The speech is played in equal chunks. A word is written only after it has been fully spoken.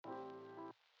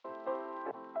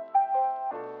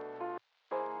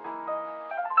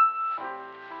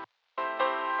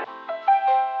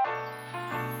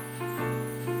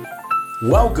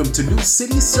Welcome to New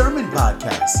City Sermon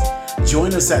Podcast.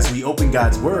 Join us as we open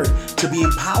God's Word to be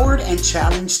empowered and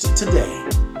challenged today.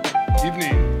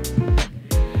 Evening.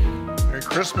 Merry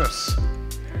Christmas.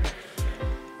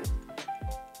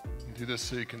 Do this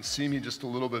so you can see me just a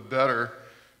little bit better.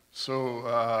 So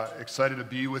excited to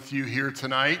be with you here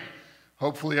tonight.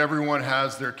 Hopefully everyone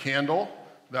has their candle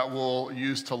that we'll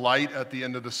use to light at the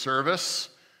end of the service.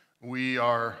 We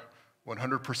are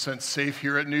 100% safe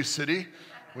here at New City.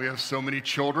 We have so many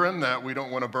children that we don't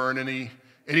want to burn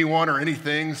anyone or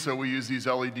anything, so we use these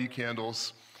LED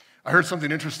candles. I heard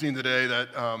something interesting today that,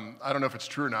 I don't know if it's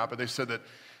true or not, but they said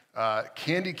that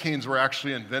candy canes were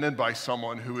actually invented by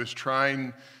someone who was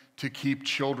trying to keep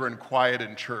children quiet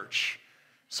in church.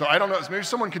 So I don't know, maybe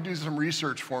someone could do some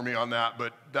research for me on that,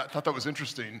 but I thought that was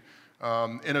interesting.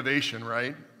 Innovation,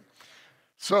 right?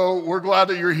 So we're glad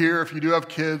that you're here. If you do have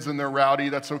kids and they're rowdy,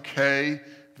 that's okay.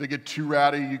 If they get too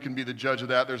rowdy, you can be the judge of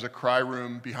that. There's a cry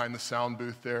room behind the sound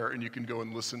booth there, and you can go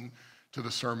and listen to the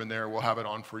sermon there. We'll have it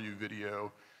on for you,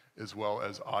 video as well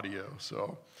as audio.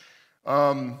 So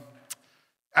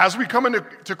as we come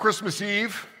into Christmas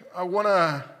Eve, I want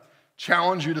to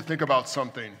challenge you to think about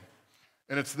something,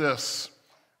 and it's this.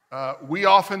 We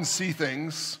often see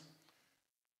things,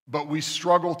 but we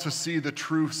struggle to see the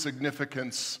true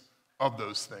significance of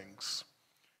those things.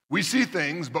 We see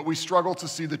things, but we struggle to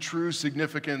see the true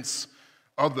significance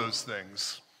of those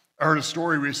things. I heard a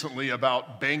story recently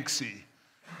about Banksy,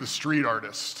 the street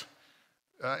artist.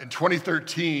 In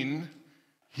 2013,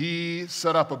 he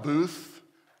set up a booth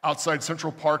outside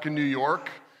Central Park in New York,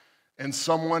 and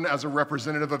someone, as a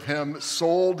representative of him,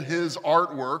 sold his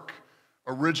artwork,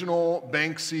 original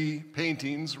Banksy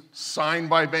paintings, signed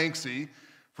by Banksy,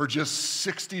 for just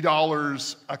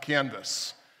 $60 a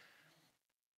canvas.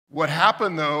 What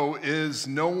happened, though, is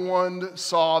no one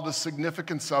saw the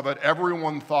significance of it.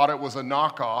 Everyone thought it was a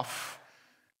knockoff.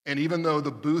 And even though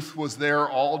the booth was there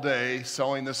all day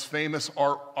selling this famous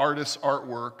artist's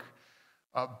artwork,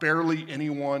 barely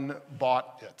anyone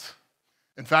bought it.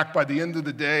 In fact, by the end of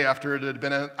the day, after it had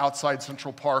been outside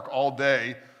Central Park all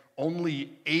day,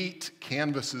 only 8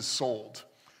 canvases sold.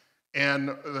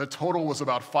 And the total was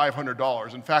about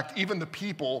 $500. In fact, even the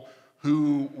people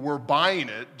who were buying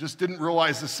it just didn't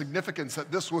realize the significance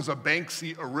that this was a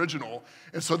Banksy original.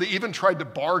 And so they even tried to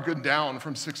bargain down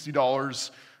from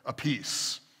 $60 a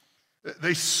piece.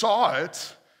 They saw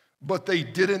it, but they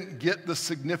didn't get the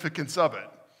significance of it.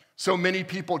 So many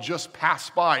people just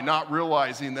passed by, not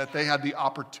realizing that they had the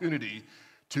opportunity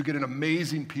to get an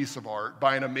amazing piece of art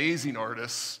by an amazing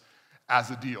artist as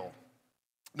a deal.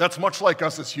 That's much like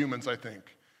us as humans, I think.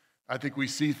 I think we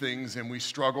see things and we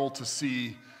struggle to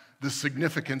see the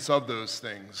significance of those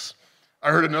things. I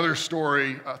heard another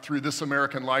story through This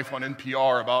American Life on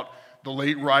NPR about the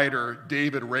late writer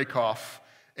David Rakoff,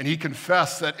 and he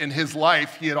confessed that in his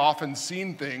life he had often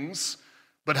seen things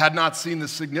but had not seen the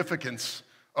significance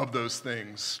of those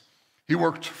things. He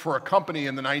worked for a company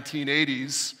in the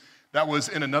 1980s that was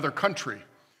in another country,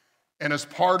 and as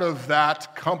part of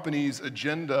that company's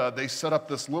agenda, they set up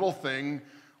this little thing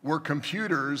where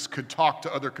computers could talk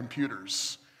to other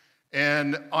computers.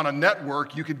 And on a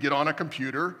network, you could get on a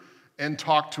computer and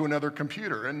talk to another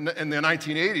computer. And in the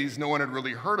 1980s, no one had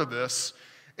really heard of this.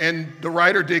 And the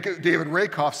writer, David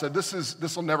Rakoff, said,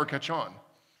 this will never catch on.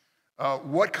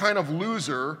 What kind of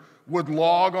loser would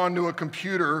log onto a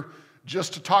computer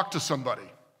just to talk to somebody?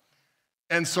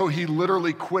 And so he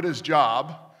literally quit his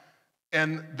job.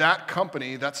 And that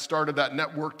company that started that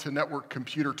network-to-network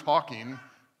computer talking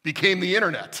became the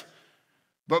internet.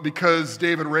 But because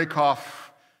David Rakoff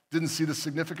didn't see the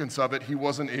significance of it, he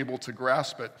wasn't able to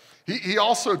grasp it. He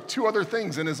also, 2 other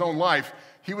things in his own life.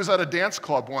 He was at a dance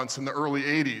club once in the early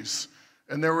 80s,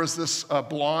 and there was this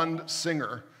blonde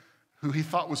singer who he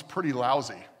thought was pretty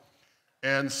lousy.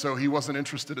 And so he wasn't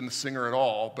interested in the singer at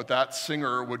all, but that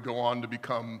singer would go on to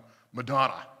become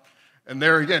Madonna. And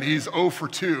there again, he's 0 for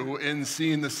 2 in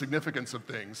seeing the significance of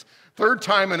things. Third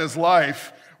time in his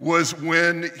life was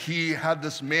when he had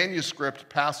this manuscript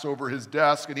pass over his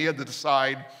desk, and he had to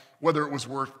decide whether it was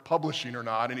worth publishing or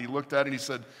not. And he looked at it and he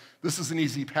said, this is an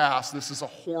easy pass. This is a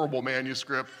horrible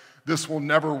manuscript. This will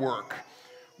never work.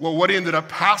 Well, what he ended up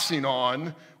passing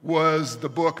on was the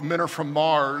book Men Are From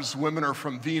Mars, Women Are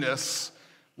From Venus,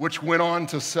 which went on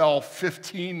to sell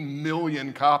 15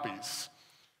 million copies.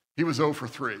 He was 0 for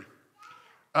 3.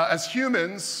 As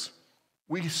humans,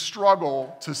 we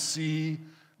struggle to see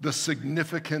the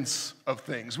significance of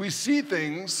things. We see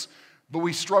things, but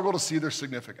we struggle to see their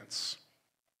significance.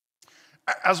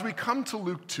 As we come to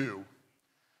Luke 2,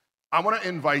 I want to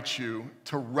invite you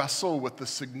to wrestle with the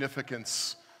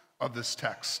significance of this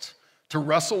text, to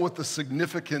wrestle with the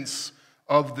significance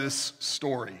of this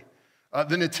story,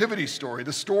 the nativity story,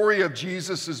 the story of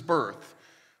Jesus' birth.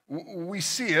 We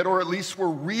see it, or at least we're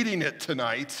reading it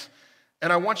tonight,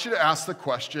 and I want you to ask the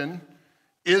question,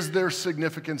 is there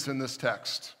significance in this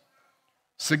text?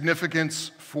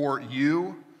 Significance for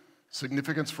you,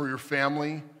 significance for your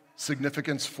family,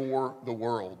 significance for the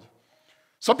world.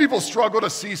 Some people struggle to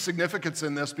see significance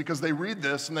in this because they read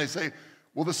this and they say,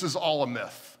 well, this is all a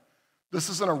myth. This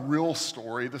isn't a real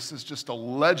story. This is just a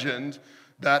legend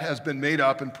that has been made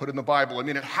up and put in the Bible. I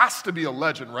mean, it has to be a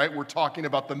legend, right? We're talking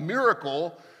about the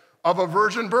miracle of a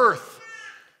virgin birth.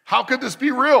 How could this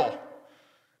be real?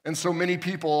 And so many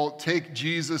people take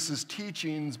Jesus'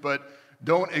 teachings but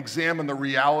don't examine the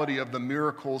reality of the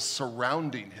miracles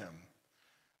surrounding him.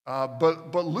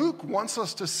 But Luke wants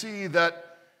us to see that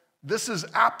this is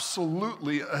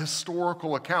absolutely a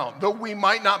historical account. Though we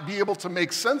might not be able to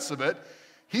make sense of it,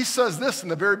 he says this in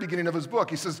the very beginning of his book.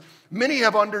 He says, many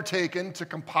have undertaken to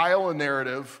compile a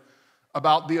narrative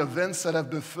about the events that have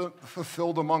been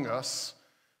fulfilled among us,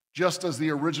 just as the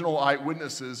original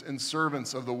eyewitnesses and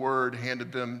servants of the word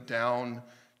handed them down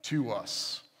to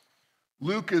us.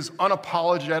 Luke is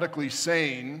unapologetically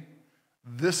saying,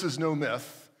 this is no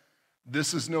myth,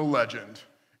 this is no legend.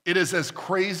 It is as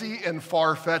crazy and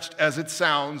far-fetched as it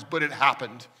sounds, but it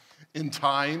happened in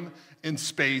time, in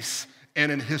space,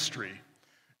 and in history.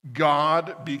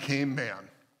 God became man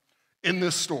in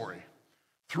this story.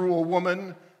 Through a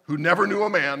woman who never knew a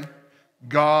man,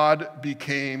 God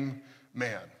became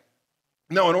man.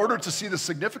 Now, in order to see the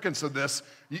significance of this,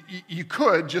 you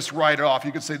could just write it off.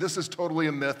 You could say, this is totally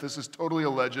a myth, this is totally a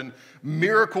legend,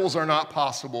 miracles are not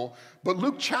possible. But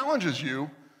Luke challenges you,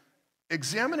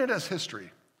 examine it as history.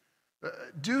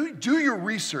 Do your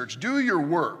research, do your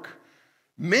work.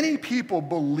 Many people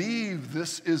believe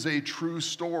this is a true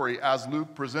story as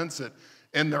Luke presents it,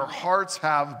 and their hearts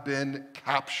have been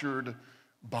captured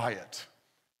by it.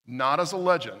 Not as a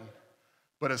legend,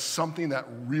 but as something that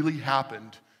really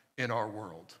happened in our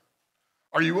world.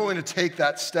 Are you willing to take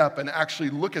that step and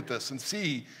actually look at this and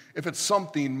see if it's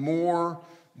something more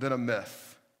than a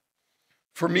myth?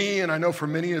 For me, and I know for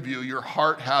many of you, your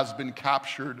heart has been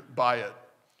captured by it.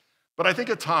 But I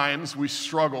think at times we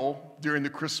struggle during the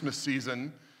Christmas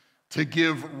season to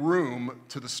give room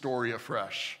to the story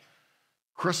afresh.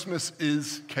 Christmas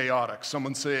is chaotic.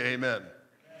 Someone say amen.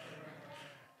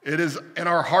 It is, and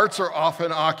our hearts are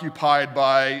often occupied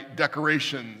by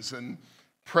decorations and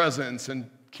presents and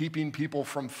keeping people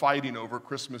from fighting over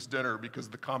Christmas dinner because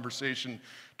the conversation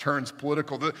turns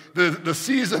political. The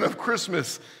season of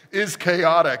Christmas is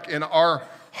chaotic, and our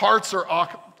hearts are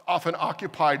often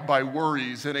occupied by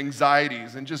worries and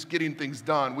anxieties and just getting things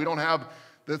done. We don't have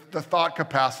the thought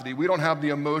capacity. We don't have the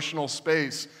emotional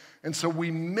space. And so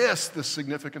we miss the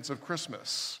significance of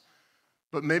Christmas.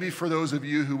 But maybe for those of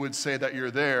you who would say that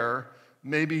you're there,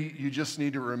 maybe you just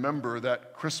need to remember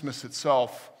that Christmas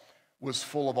itself was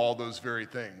full of all those very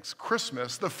things.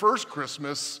 Christmas, the first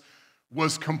Christmas,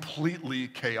 was completely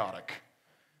chaotic.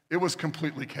 It was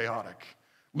completely chaotic.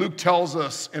 Luke tells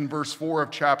us in verse 4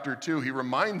 of chapter 2, he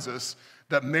reminds us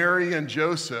that Mary and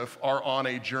Joseph are on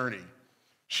a journey.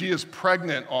 She is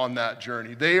pregnant on that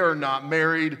journey. They are not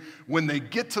married. When they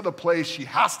get to the place, she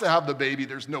has to have the baby.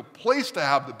 There's no place to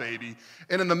have the baby.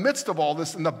 And in the midst of all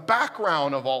this, in the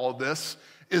background of all of this,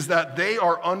 is that they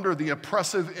are under the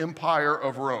oppressive empire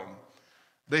of Rome.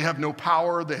 They have no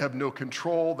power, they have no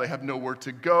control, they have nowhere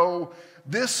to go.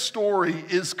 This story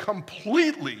is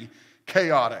completely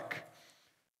chaotic.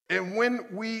 And when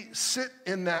we sit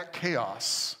in that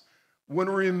chaos,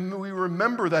 when we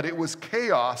remember that it was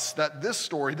chaos, that this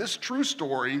story, this true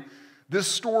story, this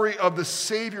story of the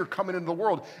Savior coming into the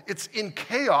world, it's in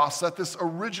chaos that this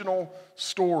original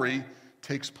story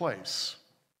takes place.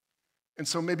 And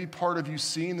so maybe part of you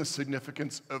seeing the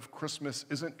significance of Christmas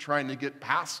isn't trying to get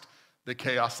past the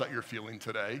chaos that you're feeling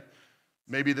today.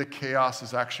 Maybe the chaos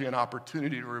is actually an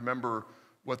opportunity to remember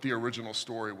what the original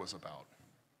story was about.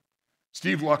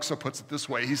 Steve Luxa puts it this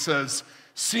way. He says,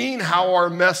 seeing how our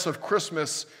mess of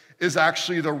Christmas is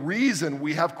actually the reason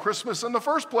we have Christmas in the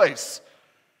first place.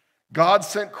 God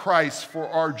sent Christ for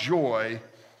our joy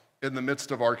in the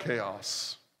midst of our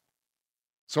chaos.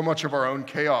 So much of our own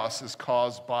chaos is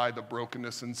caused by the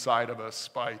brokenness inside of us,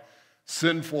 by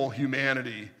sinful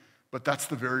humanity, but that's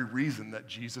the very reason that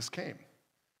Jesus came.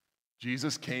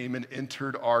 Jesus came and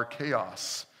entered our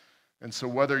chaos. And so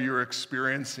whether you're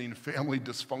experiencing family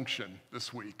dysfunction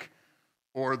this week,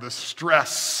 or the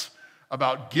stress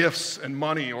about gifts and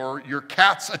money, or your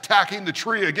cat's attacking the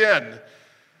tree again,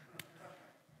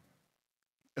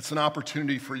 it's an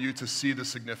opportunity for you to see the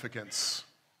significance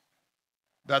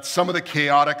that some of the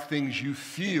chaotic things you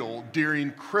feel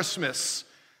during Christmas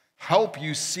help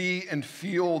you see and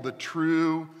feel the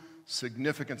true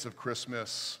significance of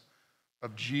Christmas,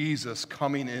 of Jesus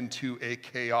coming into a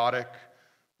chaotic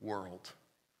world.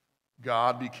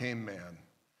 God became man.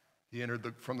 He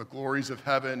entered from the glories of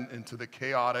heaven into the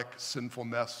chaotic, sinful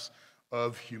mess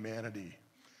of humanity.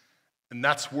 And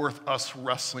that's worth us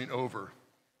wrestling over,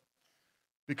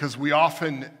 because we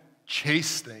often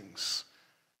chase things.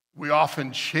 We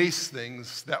often chase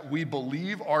things that we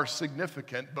believe are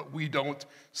significant, but we don't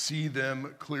see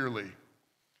them clearly.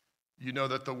 You know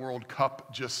that the World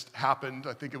Cup just happened.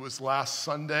 I think it was last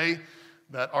Sunday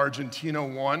that Argentina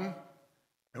won.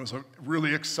 It was a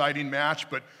really exciting match,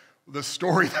 but the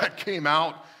story that came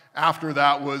out after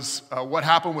that was what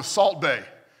happened with Salt Bae.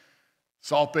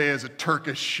 Salt Bae is a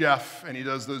Turkish chef, and he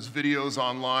does those videos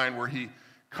online where he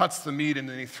cuts the meat and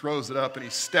then he throws it up and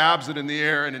he stabs it in the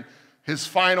air, and his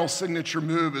final signature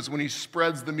move is when he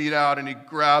spreads the meat out and he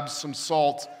grabs some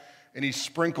salt and he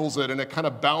sprinkles it, and it kind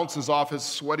of bounces off his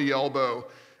sweaty elbow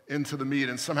into the meat,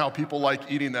 and somehow people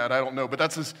like eating that. I don't know, but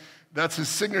that's his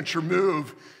signature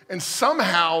move. And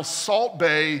somehow Salt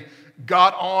Bae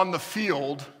got on the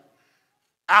field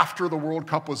after the World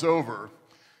Cup was over.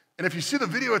 And if you see the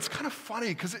video, it's kind of funny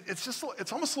because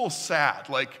it's almost a little sad.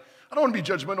 Like, I don't want to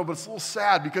be judgmental, but it's a little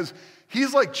sad because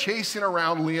he's like chasing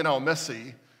around Lionel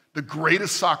Messi, the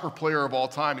greatest soccer player of all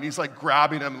time, and he's like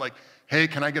grabbing him like, hey,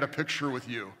 can I get a picture with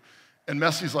you? And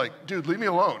Messi's like, dude, leave me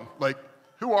alone. Like,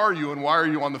 who are you and why are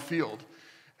you on the field?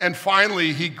 And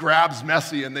finally, he grabs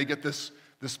Messi and they get this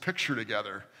picture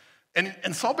together.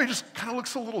 And Salt Bae just kind of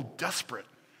looks a little desperate.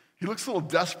 He looks a little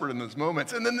desperate in those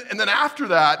moments. And then after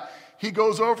that, he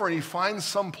goes over and he finds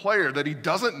some player that he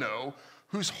doesn't know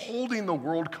who's holding the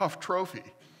World Cup trophy.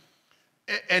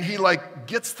 And he like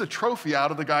gets the trophy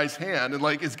out of the guy's hand and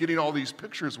like is getting all these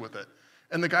pictures with it.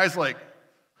 And the guy's like,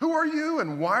 who are you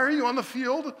and why are you on the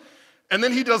field? And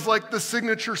then he does like the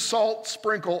signature salt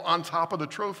sprinkle on top of the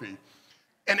trophy.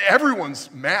 And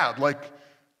everyone's mad, like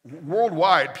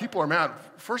worldwide, people are mad.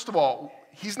 First of all,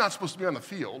 he's not supposed to be on the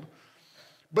field.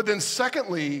 But then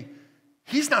secondly,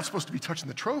 he's not supposed to be touching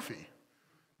the trophy.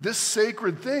 This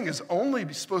sacred thing is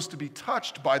only supposed to be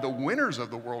touched by the winners of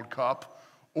the World Cup,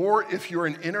 or if you're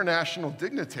an international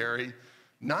dignitary,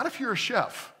 not if you're a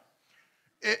chef.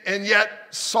 And yet,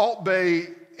 Salt Bae,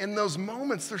 in those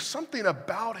moments, there's something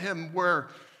about him where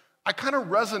I kind of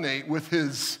resonate with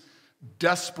his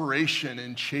desperation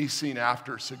in chasing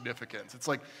after significance. It's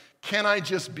like, can I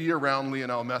just be around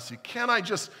Lionel Messi? Can I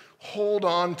just hold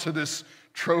on to this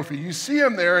trophy? You see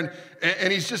him there,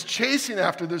 and he's just chasing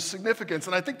after this significance.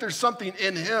 And I think there's something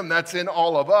in him that's in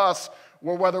all of us,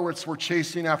 where whether it's we're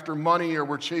chasing after money or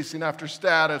we're chasing after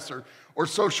status or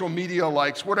social media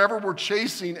likes, whatever we're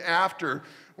chasing after,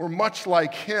 we're much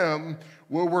like him,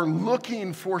 where we're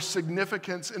looking for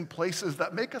significance in places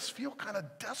that make us feel kind of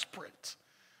desperate.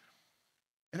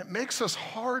 And it makes us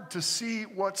hard to see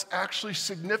what's actually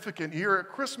significant here at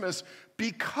Christmas,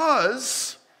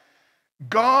 because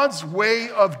God's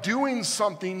way of doing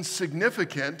something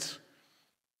significant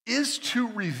is to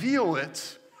reveal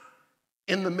it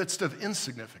in the midst of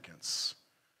insignificance.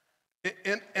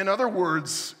 In other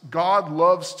words, God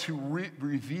loves to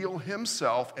reveal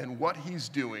himself and what he's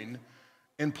doing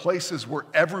in places where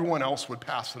everyone else would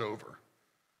pass it over.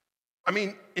 I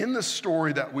mean, in the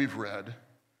story that we've read,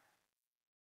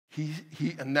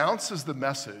 he announces the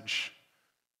message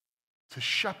to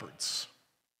shepherds,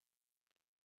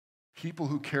 people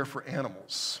who care for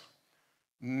animals.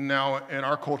 Now, in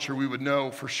our culture, we would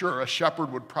know for sure a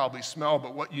shepherd would probably smell,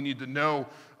 but what you need to know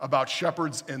about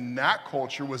shepherds in that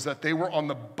culture was that they were on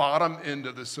the bottom end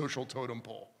of the social totem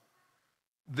pole.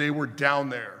 They were down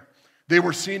there. They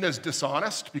were seen as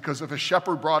dishonest because if a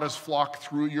shepherd brought his flock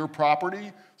through your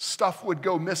property, stuff would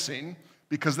go missing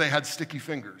because they had sticky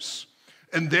fingers.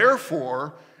 And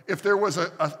therefore, if there was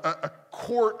a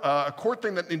court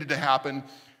thing that needed to happen,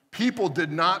 people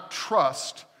did not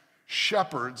trust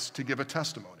shepherds to give a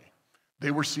testimony.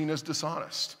 They were seen as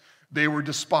dishonest. They were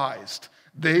despised.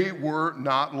 They were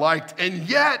not liked. And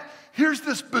yet, here's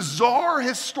this bizarre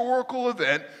historical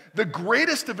event, the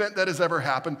greatest event that has ever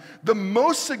happened, the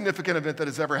most significant event that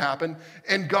has ever happened,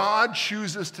 and God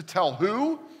chooses to tell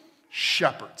who?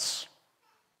 Shepherds.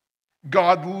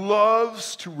 God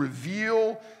loves to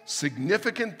reveal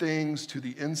significant things to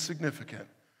the insignificant.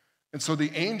 And so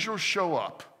the angels show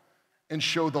up and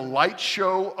show the light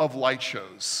show of light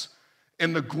shows.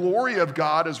 And the glory of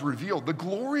God is revealed. The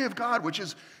glory of God, which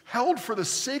is held for the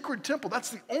sacred temple.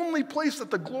 That's the only place that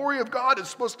the glory of God is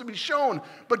supposed to be shown.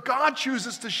 But God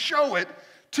chooses to show it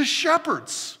to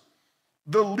shepherds,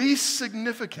 the least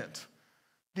significant,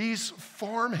 These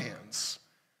farmhands.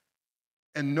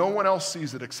 And no one else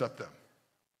sees it except them.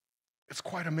 It's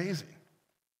quite amazing.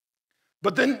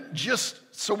 But then, just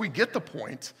so we get the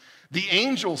point, the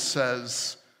angel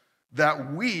says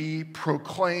that we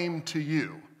proclaim to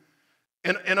you.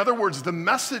 In other words, the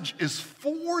message is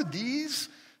for these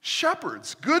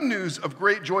shepherds. Good news of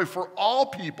great joy for all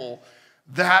people,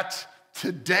 that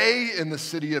today in the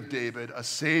city of David, a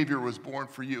Savior was born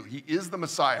for you. He is the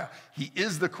Messiah. He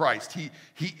is the Christ. He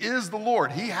is the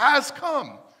Lord. He has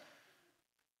come.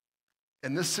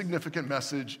 And this significant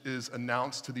message is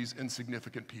announced to these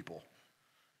insignificant people.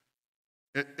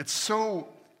 It's so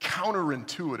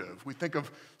counterintuitive. We think of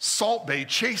Salt Bae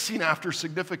chasing after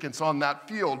significance on that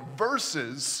field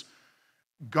versus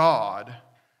God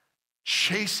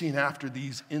chasing after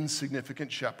these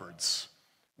insignificant shepherds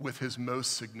with his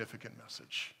most significant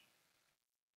message.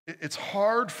 It's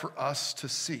hard for us to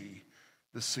see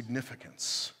the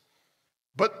significance.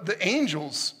 But the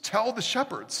angels tell the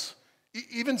shepherds,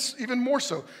 even more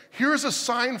so, here's a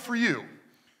sign for you.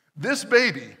 This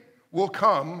baby will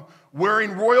come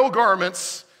wearing royal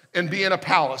garments and be in a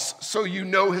palace, so you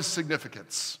know his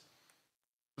significance.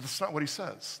 But that's not what he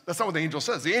says. That's not what the angel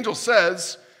says. The angel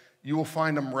says you will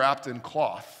find him wrapped in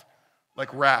cloth,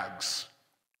 like rags,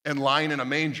 and lying in a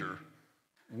manger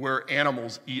where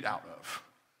animals eat out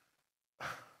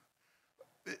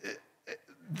of.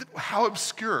 How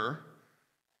obscure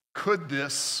could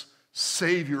this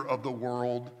Savior of the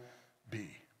world be?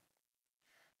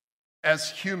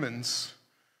 As humans,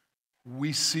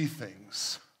 we see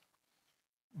things,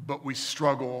 but we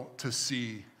struggle to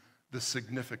see the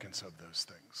significance of those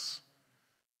things.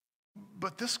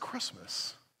 But this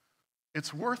Christmas,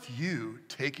 it's worth you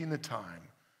taking the time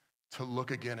to look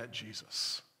again at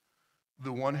Jesus,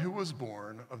 the one who was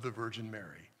born of the Virgin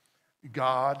Mary,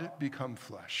 God become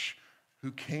flesh,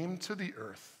 who came to the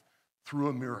earth through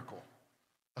a miracle,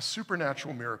 a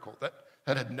supernatural miracle that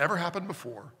had never happened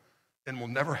before and will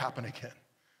never happen again.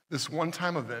 This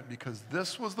one-time event, because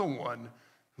this was the one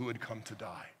who had come to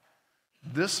die.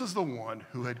 This is the one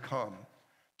who had come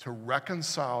to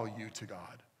reconcile you to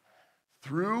God.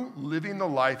 Through living the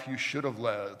life you should have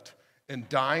lived and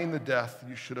dying the death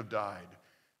you should have died,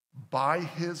 by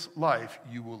his life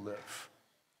you will live.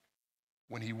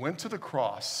 When he went to the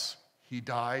cross, he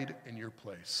died in your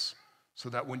place, so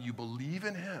that when you believe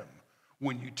in him,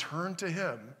 when you turn to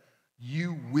him,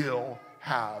 you will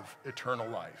have eternal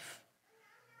life.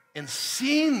 And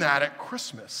seeing that at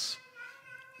Christmas,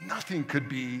 nothing could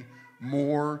be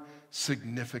more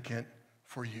significant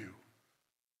for you.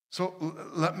 So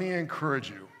let me encourage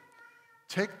you.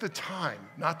 Take the time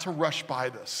not to rush by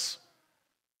this,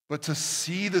 but to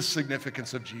see the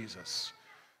significance of Jesus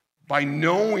by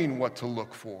knowing what to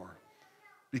look for,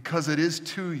 because it is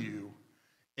to you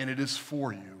and it is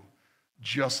for you,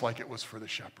 just like it was for the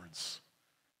shepherds.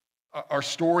 Our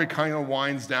story kind of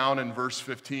winds down in verse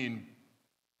 15.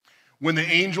 When the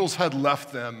angels had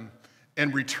left them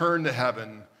and returned to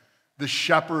heaven, the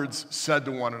shepherds said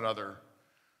to one another,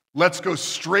 "Let's go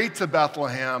straight to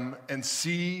Bethlehem and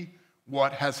see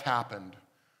what has happened,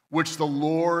 which the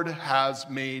Lord has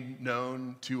made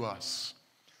known to us."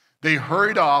 They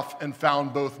hurried off and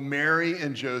found both Mary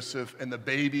and Joseph and the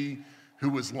baby who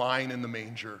was lying in the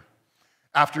manger.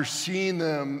 After seeing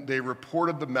them, they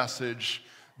reported the message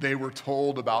they were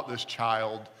told about this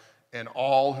child, and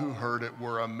all who heard it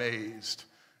were amazed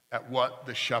at what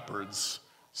the shepherds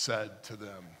said to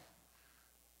them.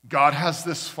 God has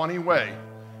this funny way.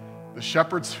 The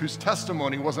shepherds whose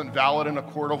testimony wasn't valid in a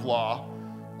court of law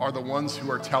are the ones who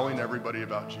are telling everybody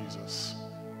about Jesus.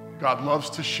 God loves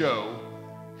to show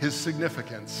his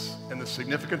significance and the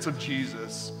significance of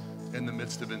Jesus in the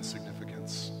midst of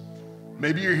insignificance.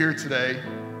 Maybe you're here today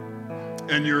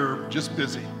and you're just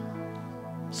busy.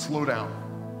 Slow down.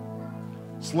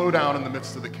 Slow down in the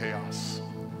midst of the chaos.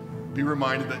 Be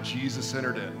reminded that Jesus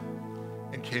entered in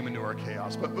and came into our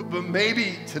chaos. But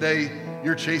maybe today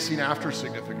you're chasing after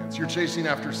significance. You're chasing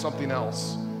after something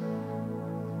else.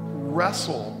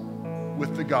 Wrestle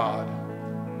with the God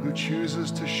who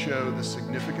chooses to show the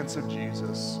significance of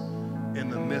Jesus in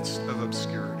the midst of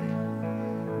obscurity.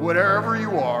 Whatever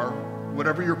you are,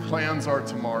 whatever your plans are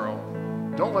tomorrow,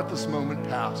 don't let this moment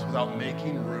pass without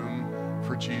making room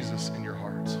for Jesus in your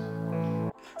heart.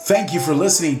 Thank you for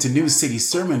listening to New City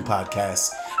Sermon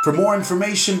Podcast. For more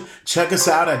information, check us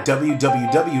out at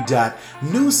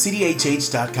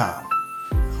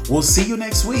www.newcityhh.com. We'll see you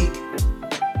next week.